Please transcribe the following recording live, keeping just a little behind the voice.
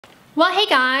Well, hey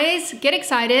guys, get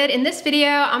excited. In this video,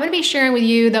 I'm gonna be sharing with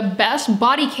you the best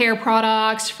body care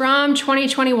products from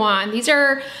 2021. These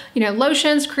are,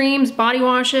 lotions, creams, body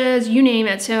washes, you name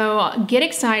it, so get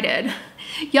excited.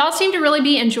 Y'all seem to really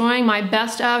be enjoying my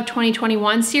best of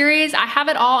 2021 series. I have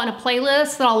it all in a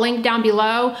playlist that I'll link down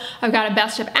below. I've got a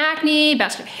best of acne,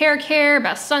 best of hair care,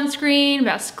 best sunscreen,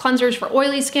 best cleansers for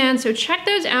oily skin, so check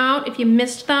those out if you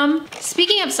missed them.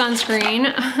 Speaking of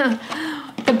sunscreen,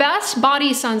 the best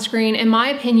body sunscreen, in my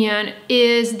opinion,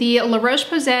 is the Roche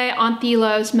Posay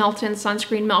Melton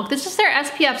Sunscreen Milk. This is their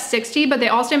SPF 60, but they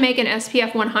also make an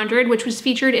SPF 100, which was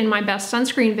featured in my best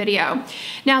sunscreen video.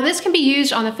 Now, this can be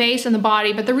used on the face and the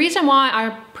body, but the reason why I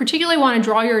particularly want to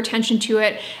draw your attention to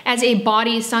it as a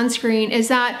body sunscreen is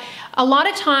that a lot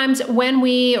of times when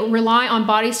we rely on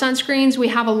body sunscreens, we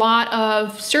have a lot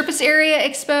of surface area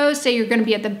exposed. Say you're gonna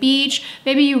be at the beach,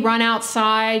 maybe you run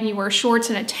outside and you wear shorts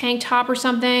and a tank top or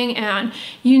something and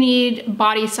you need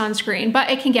body sunscreen, but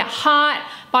it can get hot.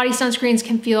 Body sunscreens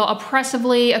can feel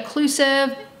oppressively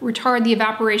occlusive, retard the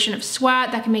evaporation of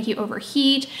sweat. That can make you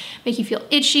overheat, make you feel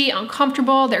itchy,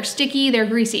 uncomfortable, they're sticky, they're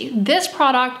greasy. This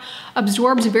product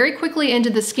absorbs very quickly into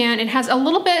the skin. It has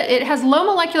low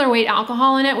molecular weight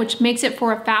alcohol in it, which makes it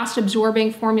for a fast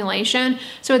absorbing formulation.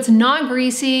 So it's not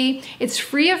greasy, it's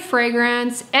free of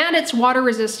fragrance, and it's water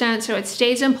resistant, so it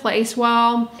stays in place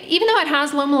well. Even though it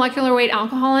has low molecular weight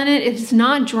alcohol in it, it's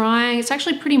not drying. It's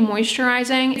actually pretty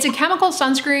moisturizing. It's a chemical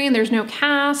sunscreen, there's no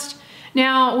cast.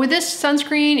 Now, with this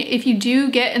sunscreen, if you do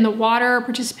get in the water,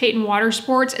 participate in water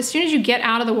sports, as soon as you get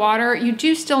out of the water, you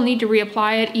do still need to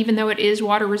reapply it, even though it is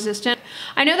water resistant.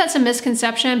 I know that's a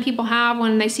misconception people have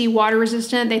when they see water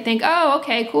resistant. They think, oh,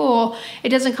 okay, cool, it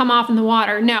doesn't come off in the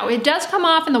water. No, it does come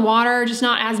off in the water, just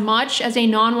not as much as a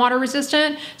non-water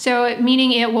resistant. So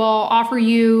meaning it will offer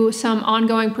you some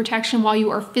ongoing protection while you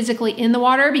are physically in the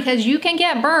water, because you can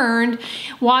get burned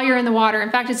while you're in the water.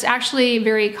 In fact, it's actually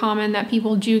very common that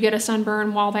people do get a sunburn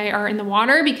while they are in the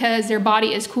water because their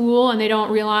body is cool and they don't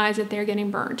realize that they're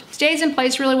getting burned. Stays in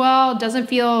place really well, doesn't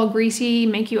feel greasy,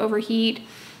 make you overheat,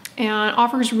 and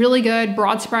offers really good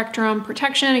broad spectrum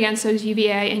protection against those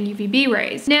UVA and UVB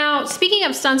rays. Now, speaking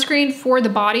of sunscreen for the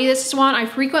body, this is one I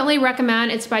frequently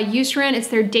recommend. It's by Eucerin. It's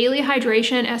their Daily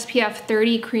Hydration SPF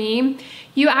 30 cream.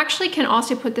 You actually can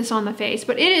also put this on the face,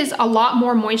 but it is a lot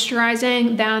more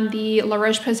moisturizing than the La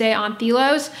Roche-Posay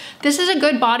Antilos. This is a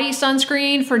good body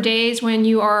sunscreen for days when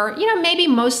you are, maybe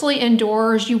mostly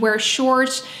indoors, you wear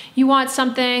shorts, you want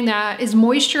something that is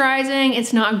moisturizing,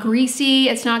 it's not greasy,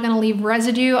 it's not gonna leave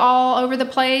residue all over the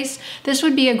place. This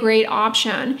would be a great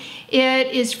option. It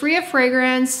is free of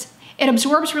fragrance. It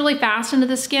absorbs really fast into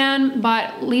the skin,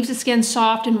 but leaves the skin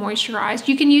soft and moisturized.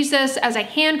 You can use this as a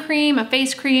hand cream, a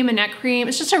face cream, a neck cream.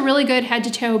 It's just a really good head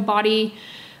to toe body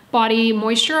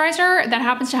moisturizer that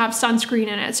happens to have sunscreen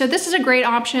in it. So this is a great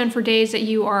option for days that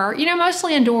you are,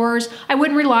 mostly indoors. I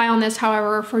wouldn't rely on this,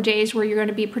 however, for days where you're going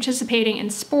to be participating in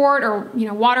sport or,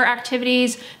 water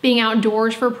activities, being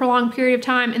outdoors for a prolonged period of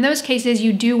time. In those cases,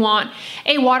 you do want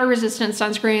a water resistant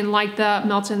sunscreen like the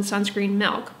Melton Sunscreen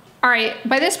Milk. All right,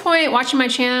 by this point, watching my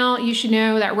channel, you should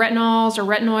know that retinols or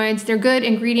retinoids, they're good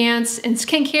ingredients in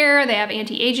skincare. They have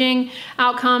anti-aging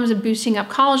outcomes of boosting up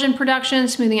collagen production,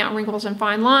 smoothing out wrinkles and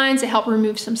fine lines. They help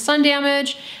remove some sun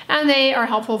damage, and they are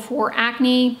helpful for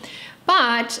acne.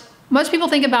 But most people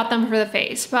think about them for the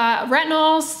face, but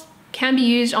retinols can be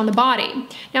used on the body.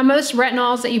 Now, most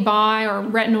retinols that you buy or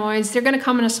retinoids, they're gonna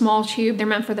come in a small tube. They're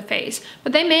meant for the face,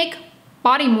 but they make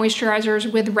body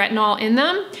moisturizers with retinol in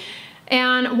them.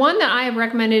 And one that I have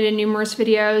recommended in numerous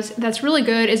videos that's really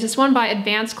good is this one by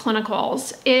Advanced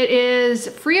Clinicals. It is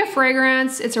free of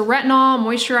fragrance, it's a retinol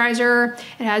moisturizer,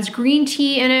 it has green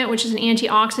tea in it, which is an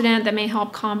antioxidant that may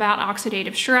help combat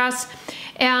oxidative stress.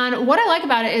 And what I like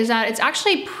about it is that it's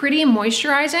actually pretty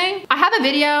moisturizing. I have a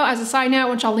video as a side note,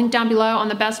 which I'll link down below, on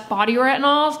the best body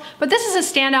retinols, but this is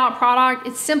a standout product.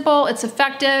 It's simple, it's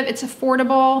effective, it's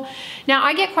affordable. Now,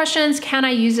 I get questions, can I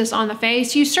use this on the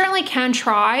face? You certainly can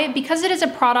try. Because it is a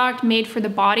product made for the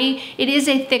body, it is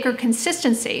a thicker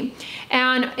consistency.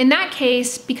 And in that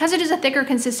case, because it is a thicker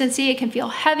consistency, it can feel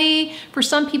heavy. For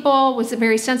some people with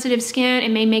very sensitive skin,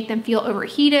 it may make them feel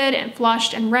overheated and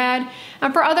flushed and red.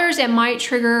 And for others, it might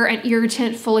trigger an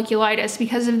irritant folliculitis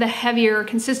because of the heavier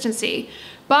consistency.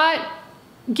 But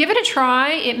give it a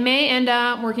try. It may end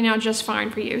up working out just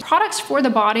fine for you. Products for the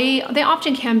body, they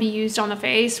often can be used on the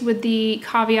face with the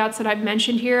caveats that I've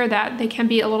mentioned here, that they can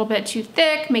be a little bit too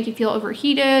thick, make you feel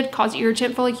overheated, cause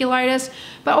irritant folliculitis,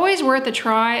 but always worth a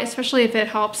try, especially if it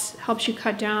helps you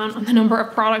cut down on the number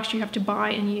of products you have to buy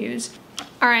and use.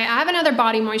 All right, I have another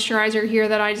body moisturizer here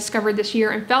that I discovered this year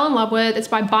and fell in love with. It's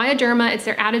by Bioderma. It's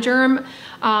their atoderm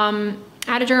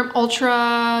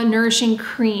Ultra Nourishing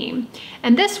Cream.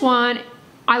 And this one,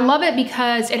 I love it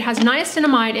because it has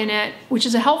niacinamide in it, which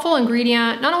is a helpful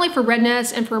ingredient, not only for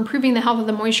redness and for improving the health of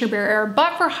the moisture barrier,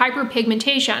 but for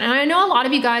hyperpigmentation. And I know a lot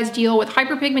of you guys deal with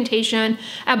hyperpigmentation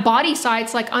at body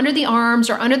sites like under the arms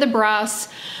or under the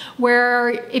breasts, where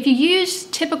if you use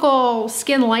typical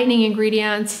skin lightening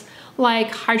ingredients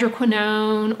like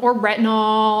hydroquinone or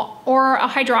retinol or a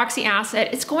hydroxy acid,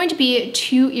 it's going to be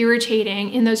too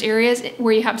irritating in those areas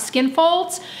where you have skin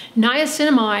folds.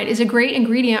 Niacinamide is a great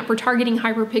ingredient for targeting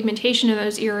hyperpigmentation in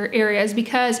those areas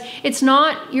because it's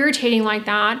not irritating like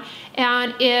that,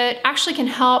 and it actually can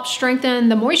help strengthen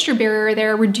the moisture barrier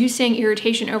there, reducing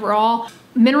irritation overall.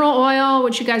 Mineral oil,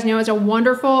 which you guys know is a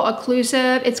wonderful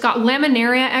occlusive. It's got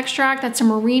laminaria extract, that's a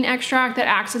marine extract that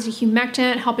acts as a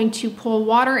humectant, helping to pull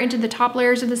water into the top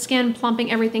layers of the skin,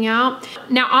 plumping everything out.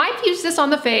 Now, I've used this on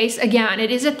the face. Again, it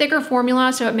is a thicker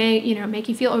formula, so it may, make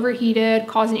you feel overheated,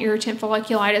 cause an irritant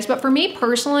folliculitis. But for me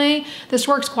personally, this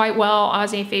works quite well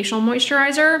as a facial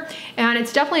moisturizer, and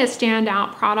it's definitely a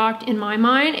standout product in my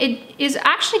mind. It is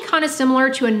actually kind of similar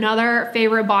to another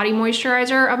favorite body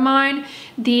moisturizer of mine,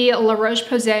 the Roche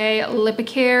Posay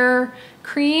lipikar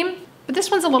cream, but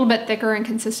this one's a little bit thicker in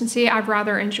consistency. I've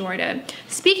rather enjoyed it.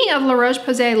 Speaking of La Roche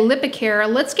Posay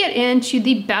lipikar, let's get into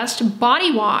the best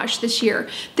body wash this year.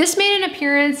 This made an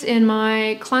appearance in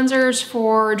my cleansers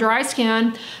for dry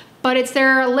skin, but it's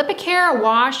their lipikar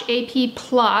Wash AP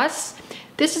Plus.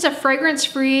 This is a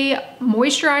fragrance-free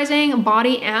moisturizing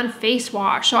body and face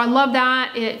wash. So I love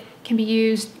that. It can be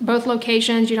used both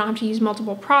locations. You don't have to use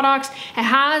multiple products. It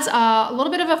has a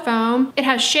little bit of a foam. It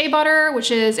has shea butter, which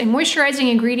is a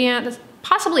moisturizing ingredient that's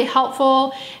possibly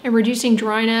helpful in reducing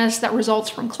dryness that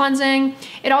results from cleansing.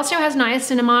 It also has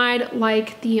niacinamide,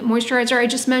 like the moisturizer I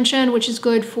just mentioned, which is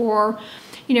good for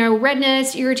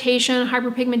redness, irritation,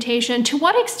 hyperpigmentation. To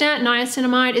what extent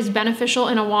niacinamide is beneficial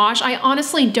in a wash, I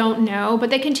honestly don't know, but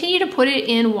they continue to put it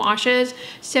in washes.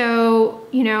 So,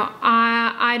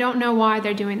 I don't know why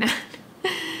they're doing that.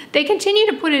 They continue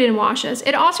to put it in washes.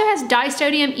 It also has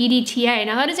disodium EDTA.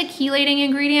 Now that is a chelating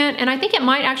ingredient, and I think it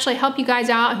might actually help you guys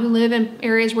out who live in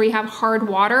areas where you have hard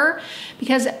water,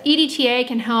 because EDTA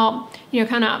can help,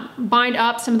 kind of bind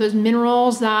up some of those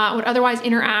minerals that would otherwise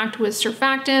interact with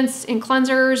surfactants in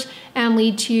cleansers and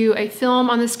lead to a film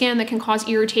on the skin that can cause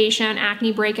irritation,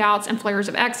 acne breakouts, and flares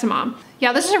of eczema.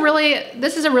 Yeah, this is a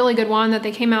really good one that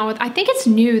they came out with. I think it's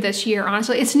new this year,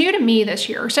 honestly. It's new to me this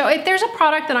year. So if there's a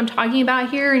product that I'm talking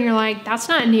about here and you're like, that's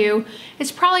not new,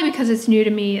 it's probably because it's new to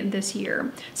me this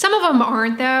year. Some of them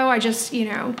aren't though. I just,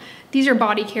 these are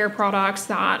body care products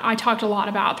that I talked a lot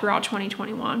about throughout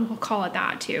 2021. We'll call it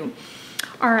that too.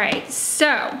 All right,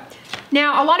 so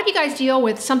now a lot of you guys deal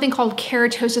with something called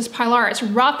keratosis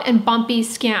pilaris, rough and bumpy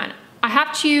skin. I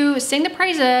have to sing the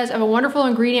praises of a wonderful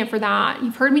ingredient for that.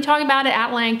 You've heard me talk about it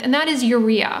at length, and that is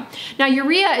urea. Now,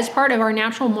 urea is part of our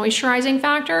natural moisturizing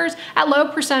factors. At low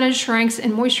percentage strengths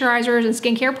in moisturizers and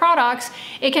skincare products,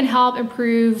 it can help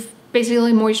improve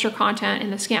basically moisture content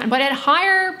in the skin. But at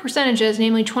higher percentages,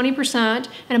 namely 20%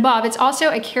 and above, it's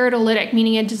also a keratolytic,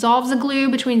 meaning it dissolves the glue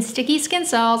between sticky skin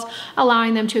cells,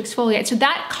 allowing them to exfoliate. So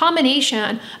that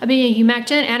combination of being a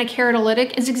humectant and a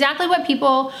keratolytic is exactly what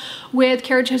people with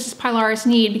keratosis pilaris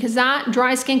need, because that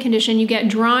dry skin condition, you get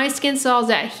dry skin cells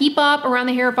that heap up around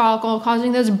the hair follicle,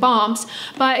 causing those bumps.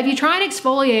 But if you try and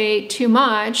exfoliate too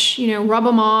much, rub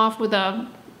them off with a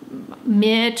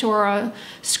mitt or a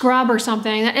scrub or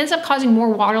something, that ends up causing more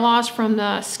water loss from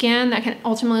the skin that can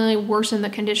ultimately worsen the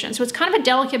condition. So it's kind of a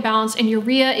delicate balance, and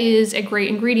urea is a great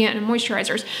ingredient in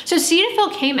moisturizers. So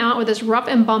Cetaphil came out with this rough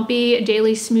and bumpy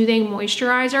daily smoothing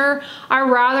moisturizer. I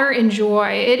rather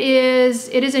enjoy. It is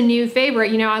a new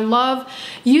favorite. I love,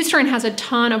 Eucerin has a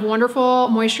ton of wonderful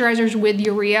moisturizers with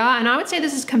urea, and I would say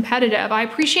this is competitive. I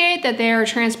appreciate that they are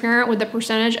transparent with the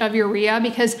percentage of urea,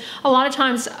 because a lot of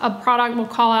times a product will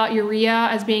call out urea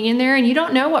as being in there and you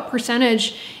don't know what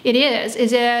percentage it is.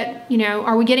 Is it,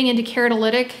 are we getting into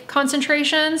keratolytic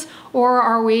concentrations, or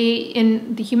are we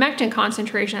in the humectant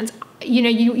concentrations?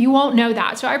 You won't know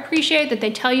that. So I appreciate that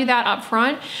they tell you that up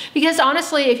front, because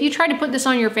honestly, if you try to put this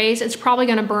on your face, it's probably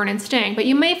gonna burn and sting. But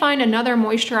you may find another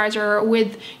moisturizer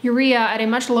with urea at a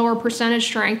much lower percentage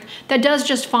strength that does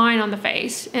just fine on the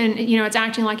face, and it's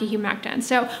acting like a humectant.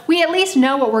 So we at least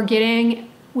know what we're getting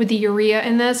with the urea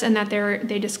in this, and that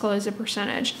they disclose the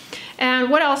percentage. And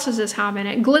what else does this have in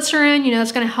it? Glycerin,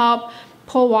 that's gonna help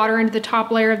pull water into the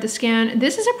top layer of the skin.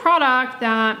 This is a product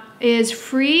that is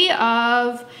free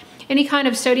of any kind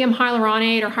of sodium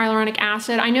hyaluronate or hyaluronic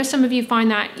acid. I know some of you find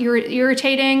that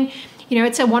irritating. You know,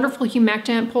 it's a wonderful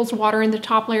humectant, pulls water in the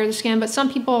top layer of the skin, but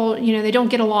some people, you know, they don't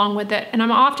get along with it. And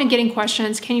I'm often getting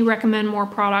questions, can you recommend more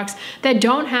products that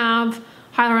don't have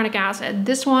hyaluronic acid?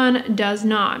 This one does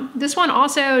not. This one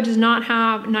also does not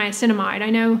have niacinamide.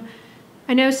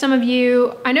 I know some of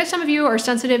you are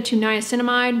sensitive to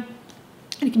niacinamide.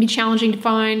 It can be challenging to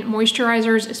find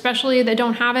moisturizers, especially that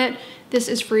don't have it. This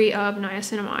is free of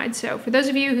niacinamide. So for those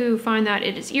of you who find that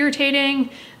it is irritating,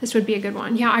 this would be a good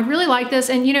one. Yeah, I really like this.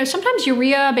 And you know, sometimes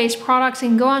urea-based products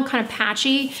can go on kind of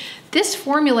patchy. This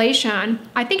formulation,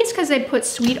 I think it's because they put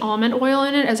sweet almond oil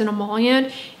in it as an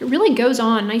emollient. It really goes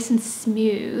on nice and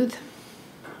smooth.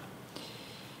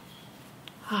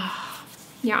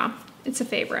 Yeah, it's a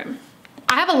favorite.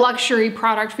 I have a luxury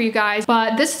product for you guys,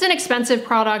 but this is an expensive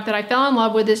product that I fell in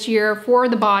love with this year for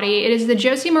the body. It is the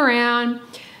Josie Maran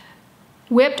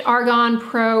Whipped Argan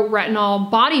Pro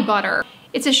Retinol Body Butter.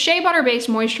 It's a shea butter based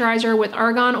moisturizer with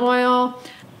argan oil.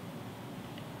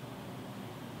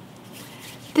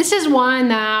 This is one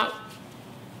that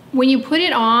when you put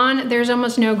it on, there's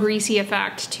almost no greasy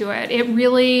effect to it. It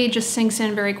really just sinks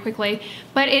in very quickly.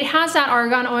 But it has that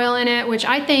argan oil in it, which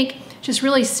I think just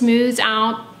really smooths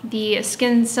out the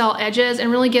skin cell edges and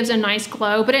really gives a nice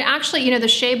glow. But it actually, you know, the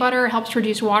shea butter helps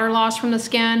reduce water loss from the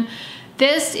skin.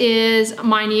 This is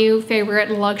my new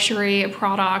favorite luxury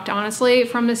product, honestly,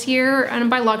 from this year. And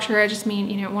by luxury, I just mean,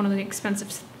 you know, one of the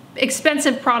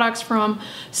expensive products from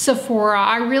Sephora.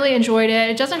 I really enjoyed it.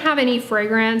 It doesn't have any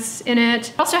fragrance in it.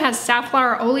 It also has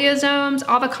safflower oleosomes,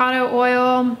 avocado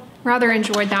oil. Rather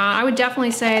enjoyed that. I would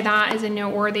definitely say that is a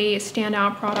noteworthy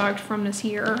standout product from this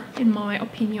year, in my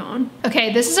opinion.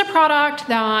 Okay, this is a product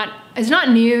that is not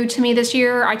new to me this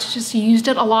year. I just used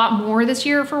it a lot more this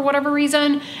year for whatever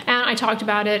reason, and I talked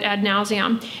about it ad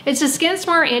nauseum. It's a Skin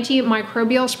Smart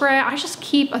antimicrobial spray. I just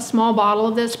keep a small bottle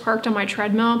of this parked on my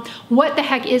treadmill. What the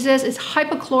heck is this? It's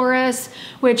hypochlorous,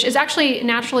 which is actually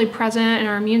naturally present in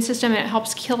our immune system, and it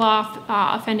helps kill off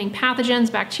offending pathogens,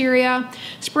 bacteria.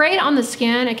 Sprayed on the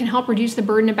skin, it can help reduce the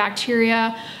burden of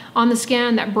bacteria on the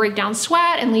skin that break down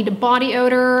sweat and lead to body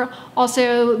odor.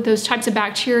 Also, those types of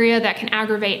bacteria that can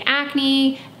aggravate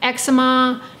acne,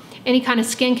 eczema, any kind of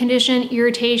skin condition,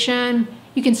 irritation.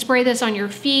 You can spray this on your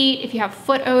feet if you have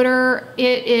foot odor.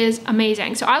 It is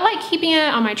amazing. So I like keeping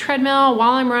it on my treadmill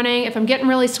while I'm running. If I'm getting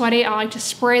really sweaty, I like to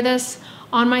spray this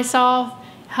on myself.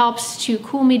 Helps to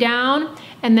cool me down.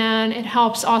 And then it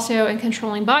helps also in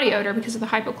controlling body odor because of the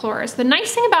hypochlorous. The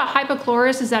nice thing about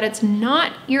hypochlorous is that it's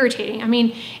not irritating. I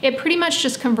mean, it pretty much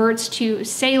just converts to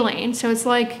saline. So it's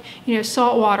like, you know,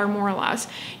 salt water more or less.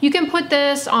 You can put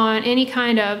this on any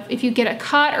kind of, if you get a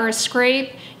cut or a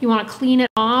scrape, you want to clean it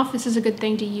off. This is a good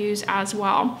thing to use as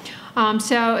well.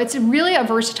 So it's really a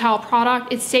versatile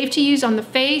product. It's safe to use on the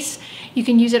face. You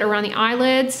can use it around the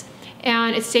eyelids,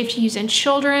 and it's safe to use in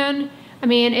children. I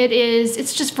mean,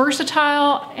 it's just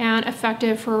versatile and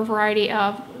effective for a variety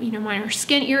of, you know, minor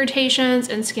skin irritations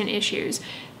and skin issues.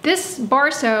 This bar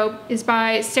soap is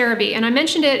by CeraVe, and I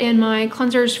mentioned it in my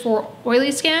cleansers for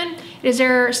oily skin. It is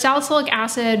their salicylic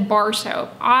acid bar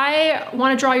soap. I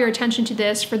want to draw your attention to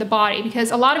this for the body because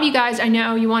a lot of you guys, I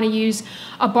know you want to use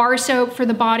a bar soap for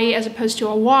the body as opposed to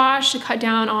a wash to cut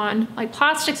down on like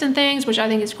plastics and things, which I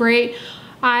think is great.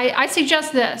 I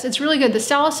suggest this. It's really good. The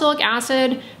salicylic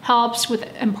acid helps with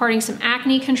imparting some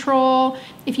acne control.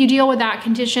 If you deal with that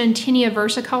condition, tinea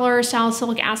versicolor,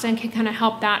 salicylic acid can kind of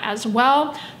help that as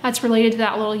well. That's related to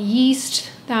that little yeast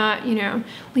that, you know,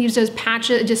 leaves those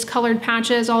patches, discolored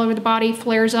patches all over the body,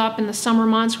 flares up in the summer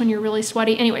months when you're really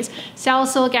sweaty. Anyways,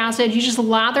 salicylic acid, you just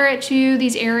lather it to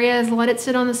these areas, let it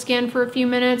sit on the skin for a few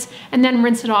minutes, and then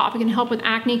rinse it off. It can help with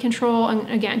acne control and,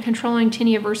 again, controlling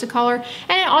tinea versicolor.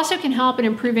 And it also can help in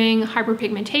improving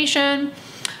hyperpigmentation.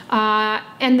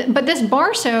 But this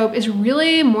bar soap is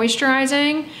really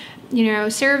moisturizing. You know,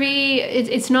 CeraVe,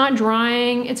 it's not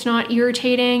drying, it's not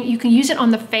irritating. You can use it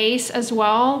on the face as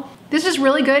well. This is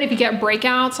really good if you get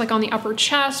breakouts like on the upper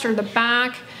chest or the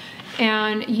back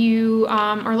and you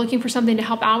are looking for something to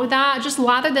help out with that. Just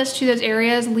lather this to those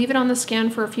areas, leave it on the skin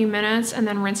for a few minutes, and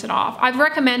then rinse it off. I've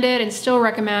recommended and still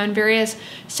recommend various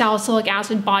salicylic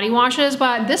acid body washes,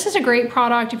 but this is a great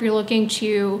product if you're looking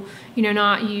to, you know,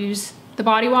 not use the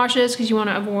body washes because you want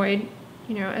to avoid,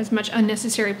 you know, as much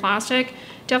unnecessary plastic.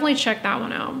 Definitely check that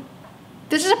one out.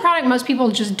 This is a product most people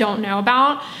just don't know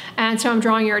about, and so I'm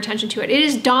drawing your attention to it. It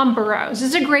is Domeboros. This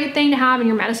is a great thing to have in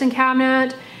your medicine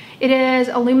cabinet. It is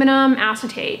aluminum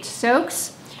acetate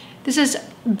soaks. This is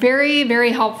very,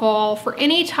 very helpful for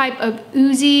any type of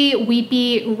oozy,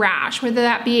 weepy rash, whether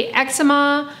that be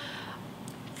eczema,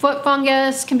 Foot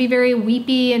fungus can be very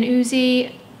weepy and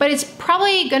oozy, but it's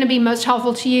probably gonna be most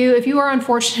helpful to you if you are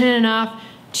unfortunate enough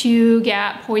to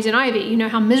get poison ivy. You know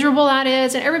how miserable that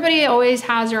is, and everybody always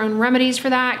has their own remedies for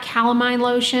that. Calamine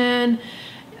lotion,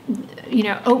 you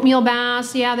know, oatmeal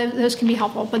baths, yeah, those can be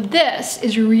helpful. But this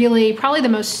is really probably the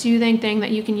most soothing thing that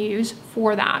you can use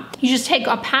for that. You just take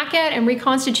a packet and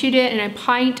reconstitute it in a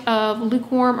pint of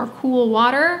lukewarm or cool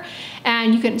water,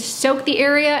 and you can soak the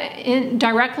area in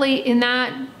directly in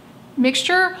that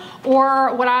mixture.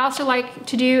 Or what I also like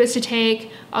to do is to take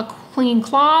a clean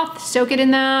cloth, soak it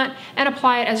in that, and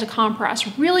apply it as a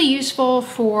compress. Really useful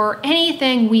for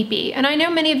anything weepy. And I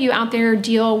know many of you out there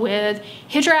deal with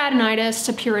hidradenitis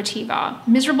suppurativa,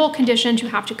 miserable condition to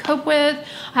have to cope with.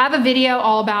 I have a video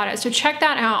all about it, so check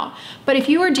that out. But if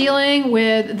you are dealing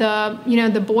with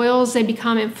the boils, they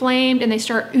become inflamed and they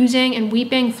start oozing and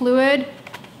weeping fluid,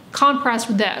 compress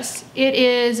with this. It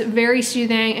is very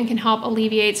soothing and can help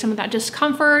alleviate some of that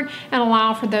discomfort and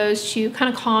allow for those to kind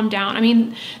of calm down. I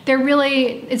mean,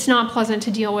 it's not pleasant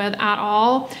to deal with at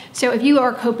all. So if you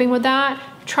are coping with that,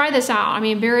 try this out. I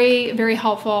mean, very, very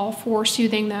helpful for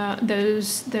soothing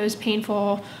those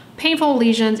painful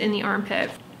lesions in the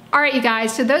armpit. All right, you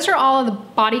guys, so those are all of the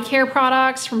body care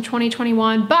products from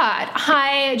 2021, but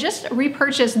I just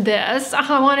repurchased this.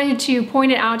 I wanted to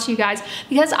point it out to you guys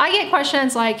because I get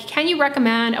questions like, can you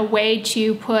recommend a way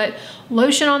to put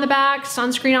lotion on the back,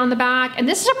 sunscreen on the back? And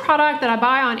this is a product that I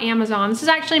buy on Amazon. This is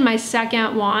actually my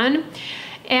second one,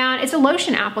 and it's a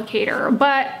lotion applicator,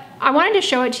 but I wanted to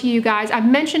show it to you guys. I've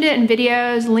mentioned it in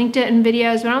videos, linked it in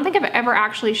videos, but I don't think I've ever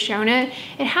actually shown it.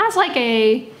 It has like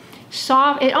a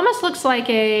soft, it almost looks like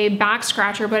a back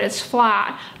scratcher, but it's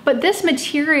flat. But this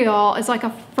material is like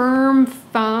a firm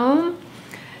foam.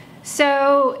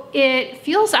 So it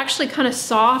feels actually kind of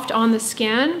soft on the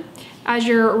skin as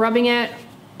you're rubbing it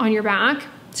on your back.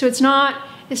 So it's not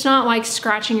like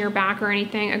scratching your back or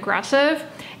anything aggressive.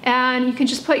 And you can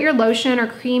just put your lotion or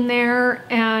cream there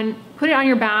and put it on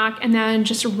your back and then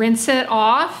just rinse it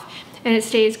off and it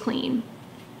stays clean.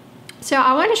 So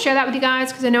I wanted to share that with you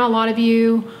guys because I know a lot of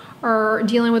you are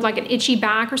dealing with like an itchy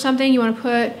back or something. You want to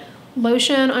put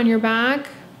lotion on your back.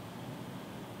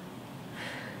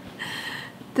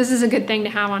 This is a good thing to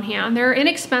have on hand. They're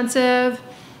inexpensive,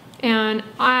 and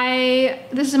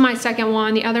this is my second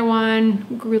one. The other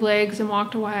one grew legs and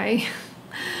walked away.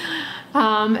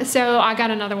 So I got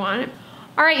another one.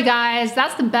 All right, you guys,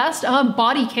 that's the best of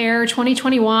body care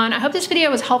 2021. I hope this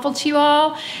video was helpful to you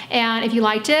all. And if you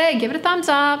liked it, give it a thumbs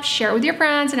up, share it with your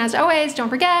friends. And as always, don't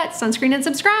forget, sunscreen and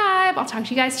subscribe. I'll talk to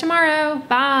you guys tomorrow.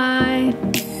 Bye.